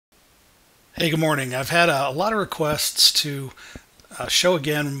Hey, good morning. I've had a lot of requests to show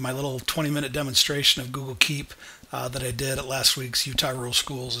again my little 20-minute demonstration of Google Keep that I did at last week's Utah Rural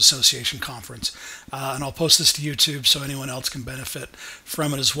Schools Association conference. And I'll post this to YouTube so anyone else can benefit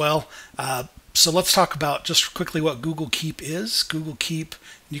from it as well. So let's talk about just quickly what Google Keep is. Google Keep,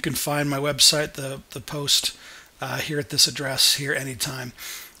 you can find my website, the post here at this address here anytime.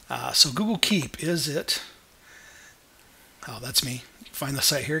 So Google Keep, is it? Oh, that's me. You can find the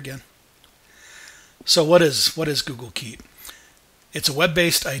site here again. So what is Google Keep? It's a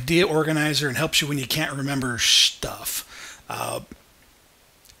web-based idea organizer and helps you when you can't remember stuff.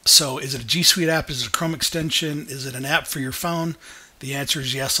 So is it a G Suite app? Is it a Chrome extension? Is it an app for your phone? The answer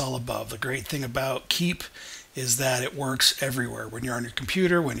is yes, all above. The great thing about Keep is that it works everywhere. When you're on your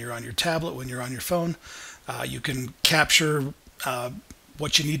computer, when you're on your tablet, when you're on your phone, you can capture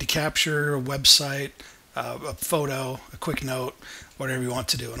what you need to capture, a website, a photo, a quick note, whatever you want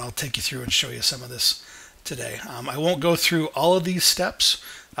to do. And I'll take you through and show you some of this today. I won't go through all of these steps,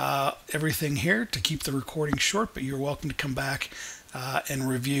 everything here, to keep the recording short, but you're welcome to come back and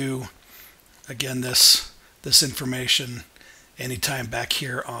review again this information anytime back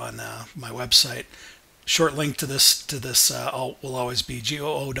here on my website. Short link to this will always be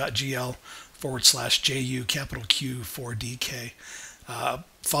goo.gl/JU capital Q4DK.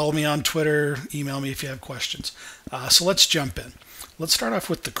 Follow me on Twitter, email me if you have questions. So let's jump in. Let's start off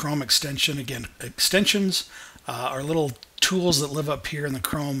with the Chrome extension. Again, extensions are little tools that live up here in the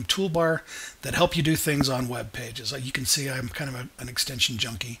Chrome toolbar that help you do things on web pages. Like you can see, I'm kind of an extension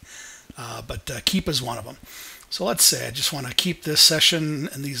junkie, but Keep is one of them. So let's say I just want to keep this session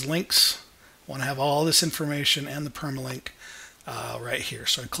and these links. I want to have all this information and the permalink right here.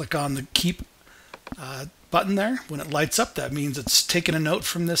 So I click on the Keep button there. When it lights up, that means it's taken a note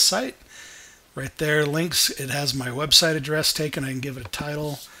from this site. Right there, links, it has my website address taken. I can give it a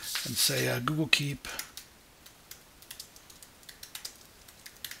title and say Google Keep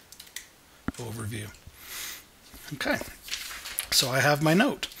overview. Okay, so I have my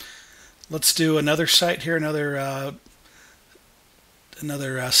note. Let's do another site here, another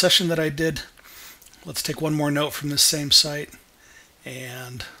session that I did. Let's take one more note from this same site,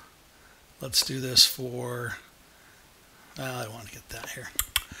 and let's do this for, I want to get that here.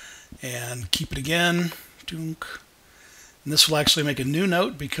 And keep it again. And this will actually make a new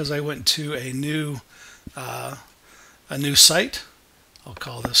note because I went to a new site. I'll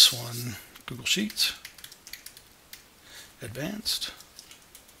call this one Google Sheets Advanced.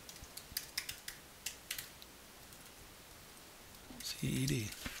 CED.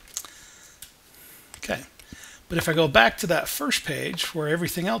 Okay. But if I go back to that first page where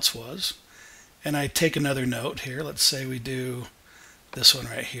everything else was, and I take another note here, let's say we do this one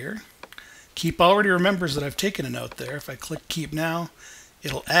right here. Keep already remembers that I've taken a note there. If I click Keep Now,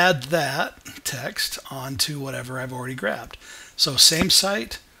 it'll add that text onto whatever I've already grabbed. So same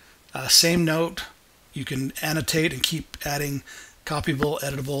site, same note. You can annotate and keep adding copyable,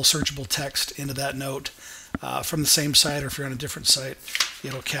 editable, searchable text into that note from the same site, or if you're on a different site,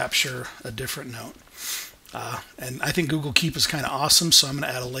 it'll capture a different note. And I think Google Keep is kind of awesome, so I'm going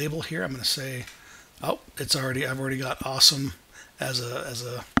to add a label here. I'm going to say, oh, I've already got awesome as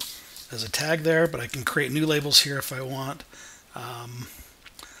a tag there, but I can create new labels here if I want.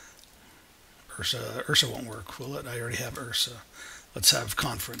 Ursa won't work, will it? I already have Ursa. Let's have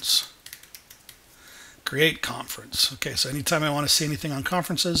conference. Create conference. Okay, so anytime I want to see anything on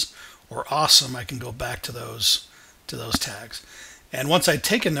conferences or awesome, I can go back to those tags. And once I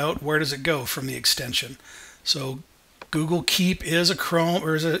take a note, where does it go from the extension? So Google Keep is a Chrome,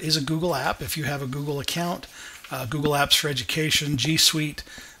 or is a Google app. If you have a Google account, Google Apps for Education, G Suite,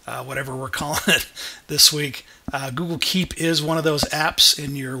 whatever we're calling it this week. Google Keep is one of those apps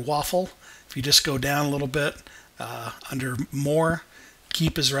in your waffle. If you just go down a little bit under More,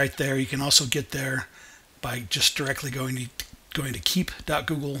 Keep is right there. You can also get there by just directly going to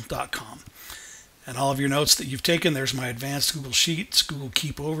keep.google.com. And all of your notes that you've taken, there's my advanced Google Sheets, Google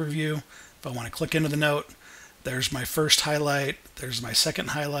Keep overview. If I want to click into the note, there's my first highlight, there's my second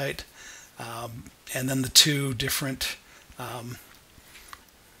highlight, and then the two different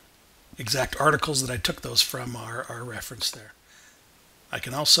exact articles that I took those from are referenced there. I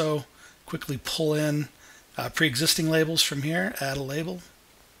can also quickly pull in pre-existing labels from here, add a label,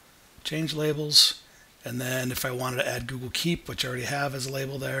 change labels, and then if I wanted to add Google Keep, which I already have as a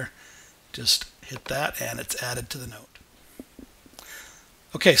label there, just hit that and it's added to the note.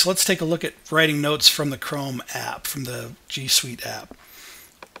 Okay, so let's take a look at writing notes from the Chrome app, from the G Suite app.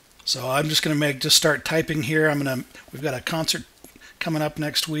 So I'm just going to start typing here. We've got a concert coming up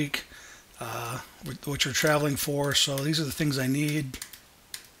next week, which we're traveling for. So these are the things I need.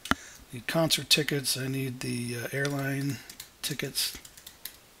 Need concert tickets. I need the airline tickets.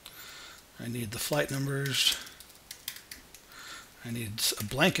 I need the flight numbers. I need a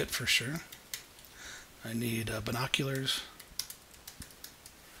blanket for sure. I need binoculars.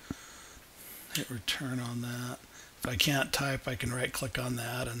 Hit return on that. If I can't type, I can right click on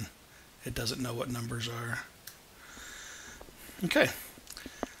that and it doesn't know what numbers are. Okay,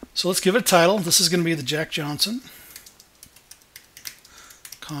 so let's give it a title. This is going to be the Jack Johnson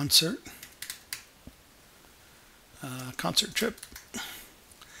concert trip.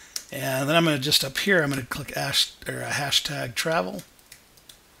 And then I'm going to just up here, I'm going to click hashtag travel.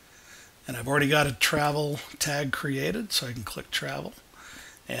 And I've already got a travel tag created, so I can click travel.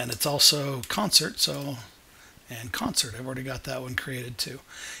 And it's also concert, and concert. I've already got that one created too.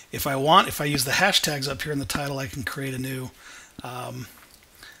 If I use the hashtags up here in the title, I can create a new,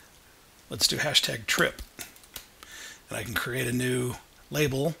 let's do hashtag trip. And I can create a new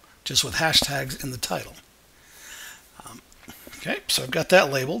label just with hashtags in the title. Okay, so I've got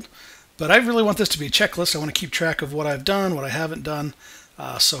that labeled. But I really want this to be a checklist. I want to keep track of what I've done, what I haven't done.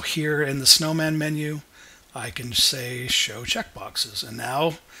 So here in the snowman menu, I can say show checkboxes. And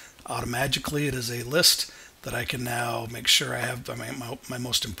now, automatically, it is a list that I can now make sure I have my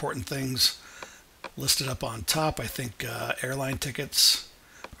most important things listed up on top. I think airline tickets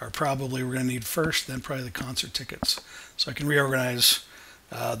are probably we're going to need first, then probably the concert tickets. So I can reorganize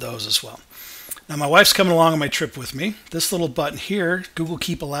those as well. Now my wife's coming along on my trip with me. This little button here, Google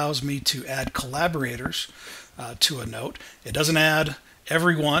Keep, allows me to add collaborators to a note. It doesn't add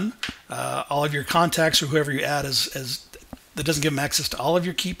everyone, all of your contacts or whoever you add that doesn't give them access to all of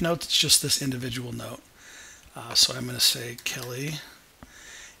your Keep notes. It's just this individual note. So I'm going to say Kelly,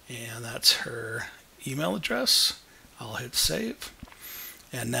 and that's her email address. I'll hit save.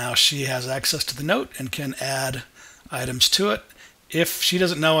 And now she has access to the note and can add items to it. If she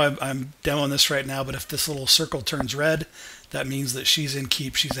doesn't know, I'm demoing this right now, but if this little circle turns red, that means that she's in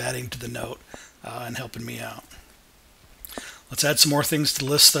Keep. She's adding to the note and helping me out. Let's add some more things to the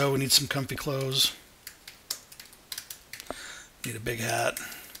list, though. We need some comfy clothes. Need a big hat.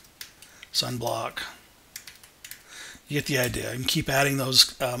 Sunblock. You get the idea. I can keep adding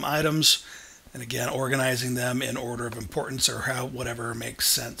those items, and again, organizing them in order of importance or whatever makes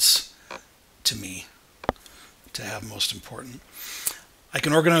sense to me to have most important. I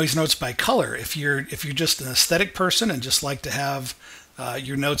can organize notes by color. If you're just an aesthetic person and just like to have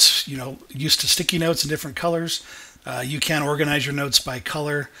your notes, used to sticky notes in different colors, you can organize your notes by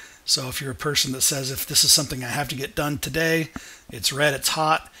color. So if you're a person that says, if this is something I have to get done today, it's red, it's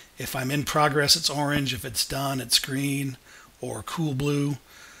hot. If I'm in progress, it's orange. If it's done, it's green or cool blue,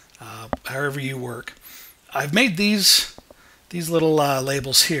 however you work. I've made these little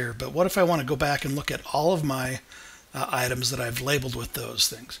labels here, but what if I want to go back and look at all of my items that I've labeled with those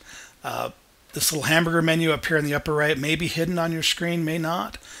things? This little hamburger menu up here in the upper right may be hidden on your screen, may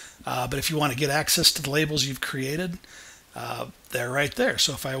not. But if you want to get access to the labels you've created, they're right there.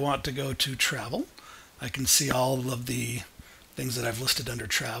 So if I want to go to travel, I can see all of the things that I've listed under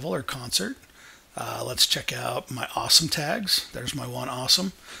travel or concert. Let's check out my awesome tags. There's my one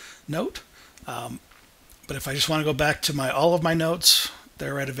awesome note. But if I just want to go back to all of my notes,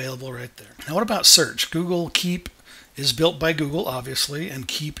 they're available right there. Now what about search? Google Keep is built by Google, obviously, and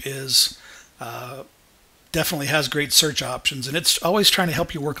Keep is definitely has great search options, and it's always trying to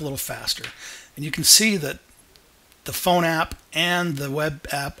help you work a little faster. And you can see that the phone app and the web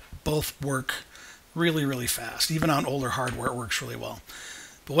app both work really, really fast. Even on older hardware, it works really well.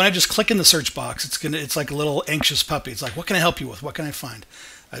 But when I just click in the search box, it's like a little anxious puppy. It's like, what can I help you with? What can I find?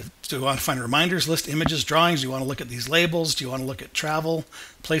 Do you want to find reminders, list images, drawings? Do you want to look at these labels? Do you want to look at travel,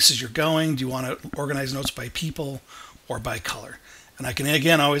 places you're going? Do you want to organize notes by people or by color? And I can,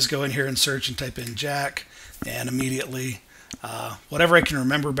 again, always go in here and search and type in Jack, and immediately whatever I can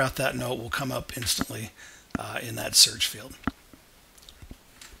remember about that note will come up instantly in that search field.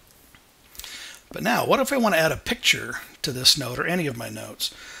 But now, what if I want to add a picture to this note or any of my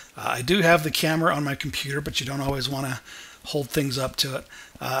notes? I do have the camera on my computer, but you don't always want to hold things up to it.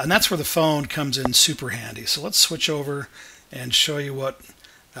 And that's where the phone comes in super handy. So let's switch over and show you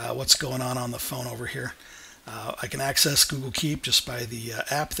what's going on the phone over here. I can access Google Keep just by the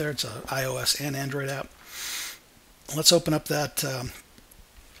app there. It's an iOS and Android app. Let's open up that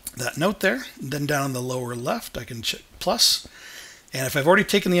note there. And then down in the lower left, I can check plus. And if I've already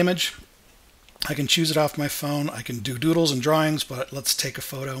taken the image, I can choose it off my phone. I can do doodles and drawings, but let's take a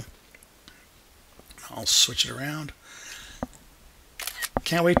photo. I'll switch it around.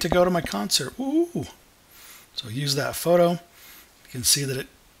 Can't wait to go to my concert. Ooh! So use that photo. You can see that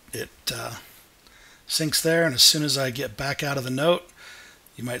it syncs there, and as soon as I get back out of the note,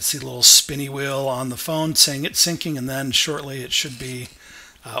 You might see a little spinny wheel on the phone saying it's syncing, and then shortly it should be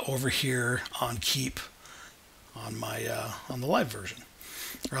over here on Keep on my on the live version,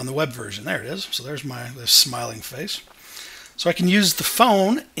 or on the web version. There it is. So there's this smiling face. So I can use the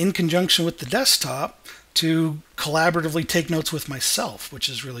phone in conjunction with the desktop to collaboratively take notes with myself, which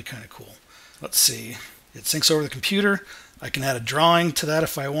is really kind of cool. Let's see. It syncs over the computer. I can add a drawing to that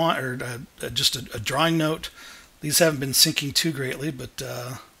if I want, or just a drawing note. These haven't been syncing too greatly, but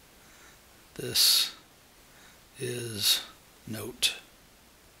this is note.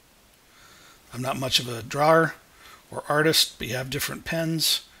 I'm not much of a drawer or artist, but you have different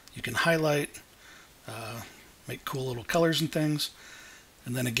pens. You can highlight, make cool little colors and things.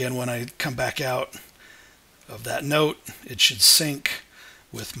 And then again, when I come back out of that note, it should sync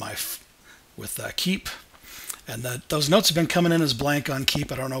with Keep. And those notes have been coming in as blank on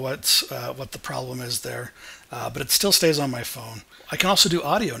Keep. I don't know what the problem is there, but it still stays on my phone. I can also do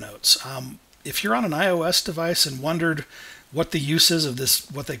audio notes. If you're on an iOS device and wondered what the use is of this,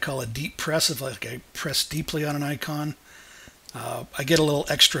 what they call a deep press, if like I press deeply on an icon, I get a little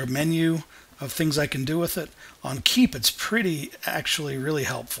extra menu of things I can do with it. On Keep, it's actually really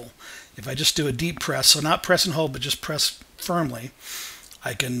helpful. If I just do a deep press, so not press and hold, but just press firmly,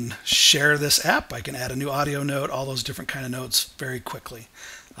 I can share this app. I can add a new audio note, all those different kind of notes very quickly.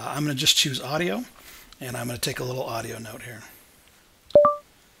 I'm going to just choose audio, and I'm going to take a little audio note here.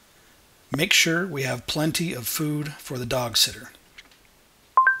 Make sure we have plenty of food for the dog sitter.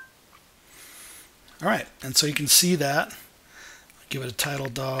 All right, and so you can see that. Give it a title,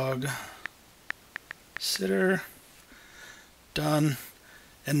 dog sitter. Done.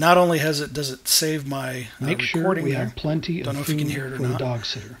 And not only does it save my Make sure recording we there. have plenty Don't of know if you food can hear it or for the not. dog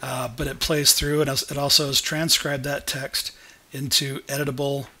sitter. But it plays through, and it also has transcribed that text into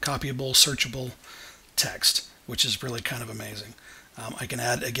editable, copyable, searchable text, which is really kind of amazing. I can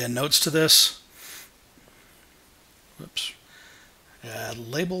add, again, notes to this. Whoops. Add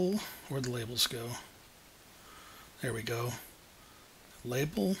label. Where'd the labels go? There we go.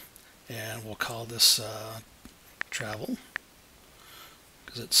 Label. And we'll call this travel,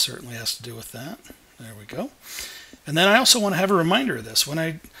 because it certainly has to do with that. There we go. And then I also want to have a reminder of this.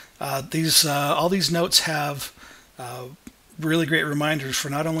 When all these notes have really great reminders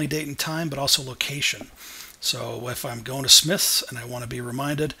for not only date and time, but also location. So if I'm going to Smith's and I want to be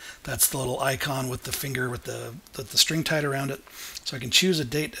reminded, that's the little icon with the finger with the string tied around it. So I can choose a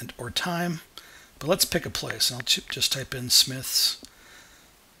date or time, but let's pick a place. I'll just type in Smith's.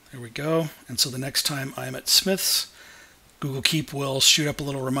 There we go. And so the next time I'm at Smith's, Google Keep will shoot up a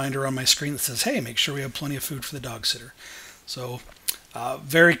little reminder on my screen that says, hey, make sure we have plenty of food for the dog sitter. So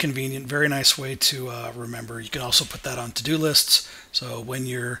very convenient, very nice way to remember. You can also put that on to-do lists. So when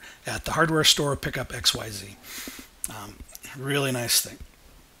you're at the hardware store, pick up XYZ. Really nice thing.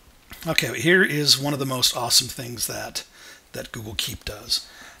 Okay, here is one of the most awesome things that Google Keep does.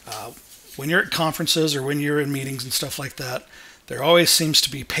 When you're at conferences or when you're in meetings and stuff like that, there always seems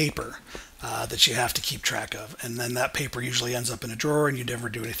to be paper that you have to keep track of, and then that paper usually ends up in a drawer and you never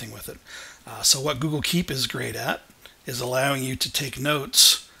do anything with it. So what Google Keep is great at is allowing you to take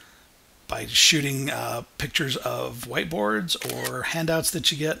notes by shooting pictures of whiteboards or handouts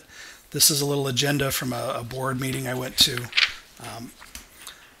that you get. This is a little agenda from a board meeting I went to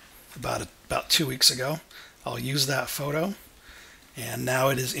about 2 weeks ago. I'll use that photo, and now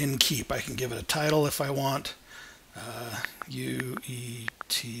it is in Keep. I can give it a title if I want. UETN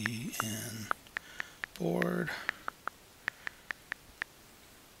board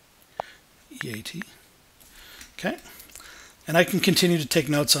EAT. Okay, and I can continue to take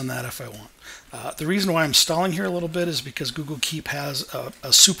notes on that if I want. The reason why I'm stalling here a little bit is because Google Keep has a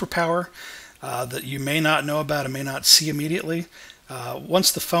superpower that you may not know about and may not see immediately.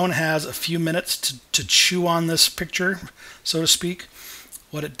 Once the phone has a few minutes to chew on this picture, so to speak,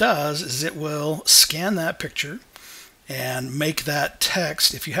 what it does is it will scan that picture and make that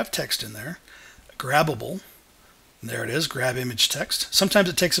text, if you have text in there, grabbable. And there it is, grab image text. Sometimes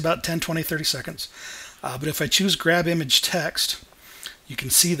it takes about 10, 20, 30 seconds. But if I choose grab image text, you can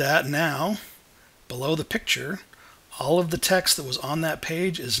see that now below the picture, all of the text that was on that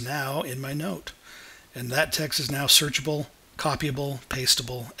page is now in my note. And that text is now searchable, copyable,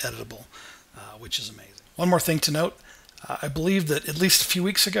 pastable, editable, which is amazing. One more thing to note. I believe that at least a few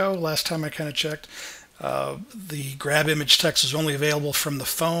weeks ago, last time I kind of checked, the grab image text was only available from the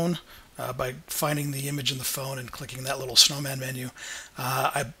phone by finding the image in the phone and clicking that little snowman menu.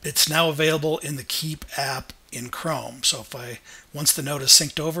 It's now available in the Keep app in Chrome. So once the note is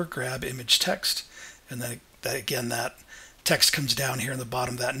synced over, grab image text, and then again that text comes down here in the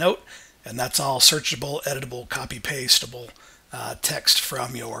bottom of that note, and that's all searchable, editable, copy pastable, text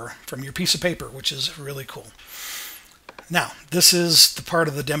from your piece of paper, which is really cool. Now, this is the part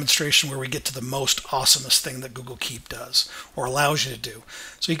of the demonstration where we get to the most awesomest thing that Google Keep does, or allows you to do.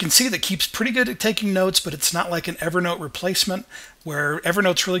 So you can see that Keep's pretty good at taking notes, but it's not like an Evernote replacement, where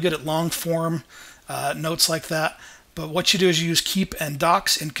Evernote's really good at long form notes like that. But what you do is you use Keep and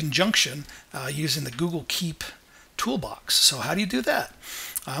Docs in conjunction using the Google Keep toolbox. So how do you do that?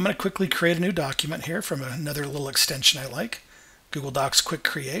 I'm going to quickly create a new document here from another little extension I like. Google Docs Quick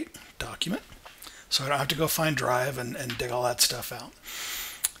Create document. So I don't have to go find Drive and dig all that stuff out.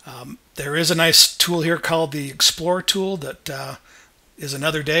 There is a nice tool here called the Explore tool that is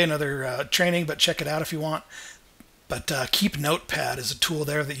another day, another training, but check it out if you want. But Keep Notepad is a tool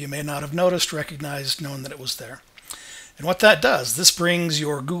there that you may not have noticed, recognized, known that it was there. And what that does, this brings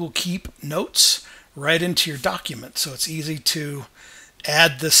your Google Keep notes right into your document. So it's easy to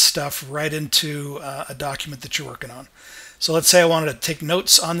add this stuff right into a document that you're working on. So let's say I wanted to take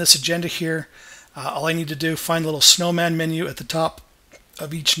notes on this agenda here. All I need to do, find the little snowman menu at the top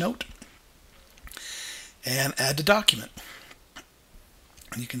of each note and add to document.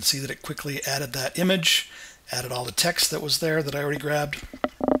 And you can see that it quickly added that image, added all the text that was there that I already grabbed.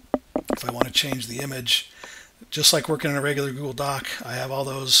 If I want to change the image, just like working in a regular Google Doc, I have all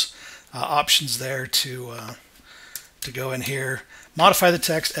those options there to go in here, modify the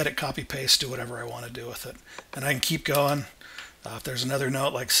text, edit, copy, paste, do whatever I want to do with it. And I can keep going. If there's another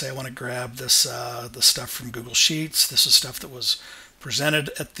note, like say I want to grab this, the stuff from Google Sheets. This is stuff that was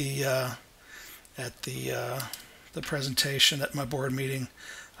presented at the presentation at my board meeting.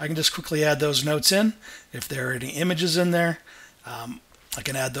 I can just quickly add those notes in. If there are any images in there, I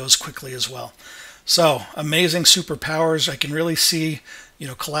can add those quickly as well. So amazing superpowers. I can really see,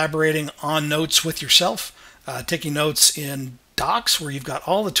 collaborating on notes with yourself, taking notes in Docs where you've got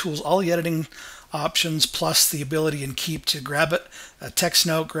all the tools, all the editing options, plus the ability in Keep to grab it, a text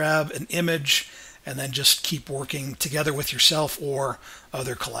note, grab an image, and then just keep working together with yourself or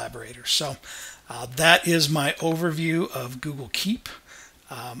other collaborators. So that is my overview of Google Keep.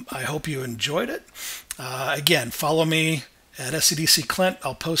 I hope you enjoyed it. Again, follow me at SCDC Clint.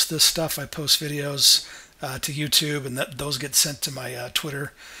 I'll post this stuff. I post videos to YouTube, and those get sent to my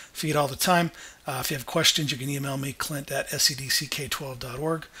Twitter feed all the time. If you have questions, you can email me,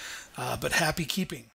 clint@scdck12.org. But happy keeping.